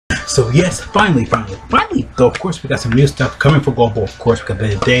So yes, finally, though of course we got some new stuff coming for Global. Of course we got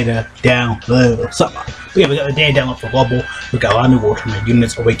the data download, we got the data download for Global. We got a lot of new World Tournament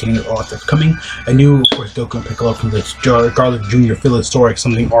units, Awakening, all that stuff coming. A new, of course, Dokkan Piccolo from the Garlic Jr. Phil Story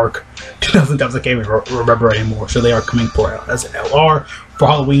something arc. 2000 times I can't even remember anymore. So they are coming for as an LR for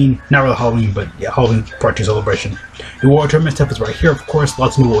Halloween, not really Halloween, but yeah, Halloween Part 2 celebration. The World Tournament stuff is right here, of course.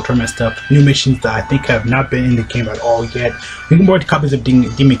 Lots of new World Tournament stuff, new missions that I think have not been in the game at all yet. You can buy copies of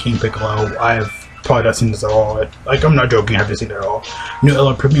Demon King Piccolo. I've probably not seen this at all. Like, I'm not joking, I haven't seen it at all. New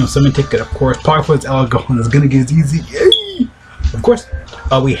LR Premium Summon Ticket, of course. Power for its LR Gohan is gonna get easy. Yay! Of course,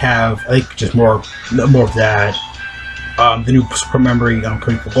 we have, I think, just more of that. The new Super Memory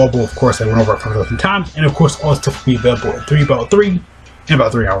coming for Global. Of course, I went over it 5,000 times. And of course, all this stuff will be available at in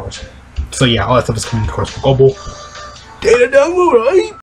about 3 hours. So yeah, all that stuff is coming, of course, for Global. Data download, right?